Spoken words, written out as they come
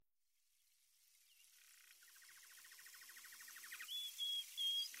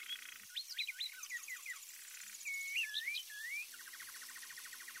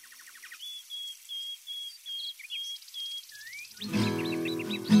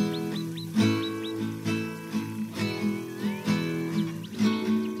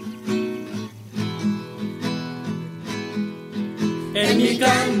En mi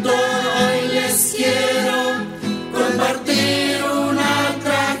canto hoy les quiero compartir una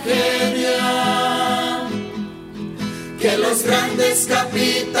tragedia que los grandes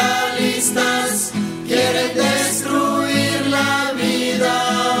capitalistas quieren destruir la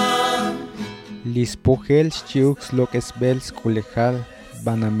vida. Lispogel chiux lo que es bels culejal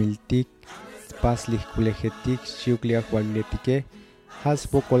banamiltik paslich kulejetik chiuclia hualletike has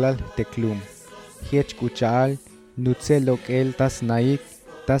bocolal teclum hiech kuchal nutzelok el tas naik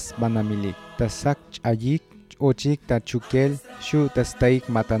tas banamilik tasak ayik ochik tachukel shu tas taik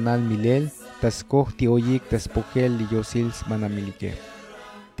matanal milel tas kohti oyik tas pogel liosils banamilike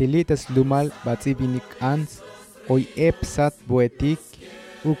tilitas lumal batzibinik ans oy epsat boetik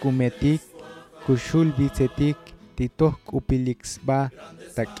ukumetik kushul bitzetik titoh upilixba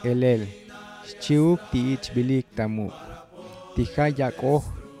takelel chiuk tiich bilik tamu tihayakoh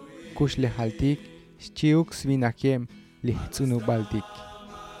kushlehaltik chiuk svinakiem lihtsunubaltik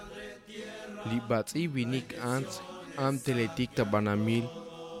libatzi vinik ants am teletik tabanamil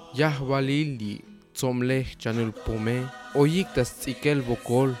yahvalil li tsomleh chanul pome oyik tas tsikel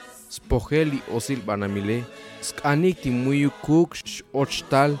bokol spogeli osil banamile skanik timuyukuk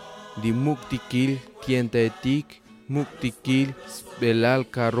ochtal li muktikil tientetik muktikil belal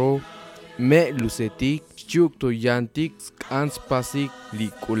karo me lucetik chuk toyantik skans pasik li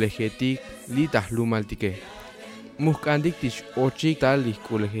kulejetik li tahlumaltike muhkandik tish ochik tal li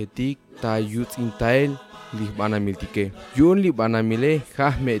kulejetik ta yutzintael li banamiltike yun li banamile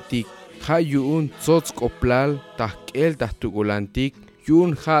jahmetik ha yun tsots koplal tahkel tahtukulantik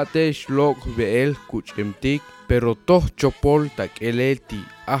yun hate shlok beel kuchemtik pero toh chopol takelelti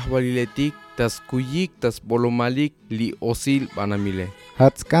ahvaliletik tas kuyik tas bolomalik li osil banamile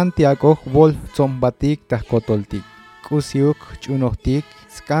hatskan tiakoh bol tsombatik tahkotoltik kusiuk chunohtik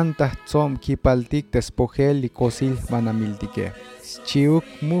skan tah tsom kipaltik tespogel li kosil banamiltike chiuk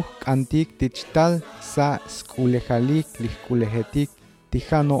muh kantik tichtal sa skulejalik li kulejetik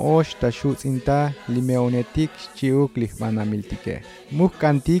tijano osh tashutzinta limeonetik chiuk li banamiltike muh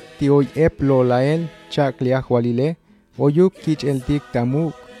kantik tioy ep lolael chak liahwalile oyuk kicheltik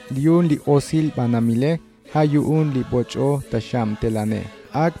tamuk liun li osil banamile hayuun li bocho tasham telane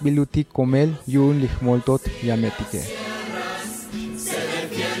ak bilutik komel yun li moltot yametike Se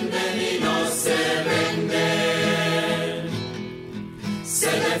defienden y no se venden.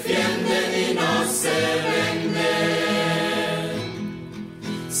 Se defienden y no se venden.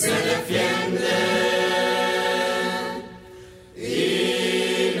 Se defienden y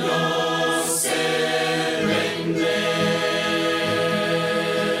no se venden.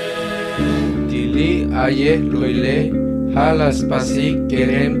 Tili aye loile halas pasik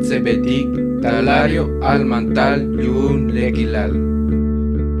kerem tsebetik talario al mantal yun legilal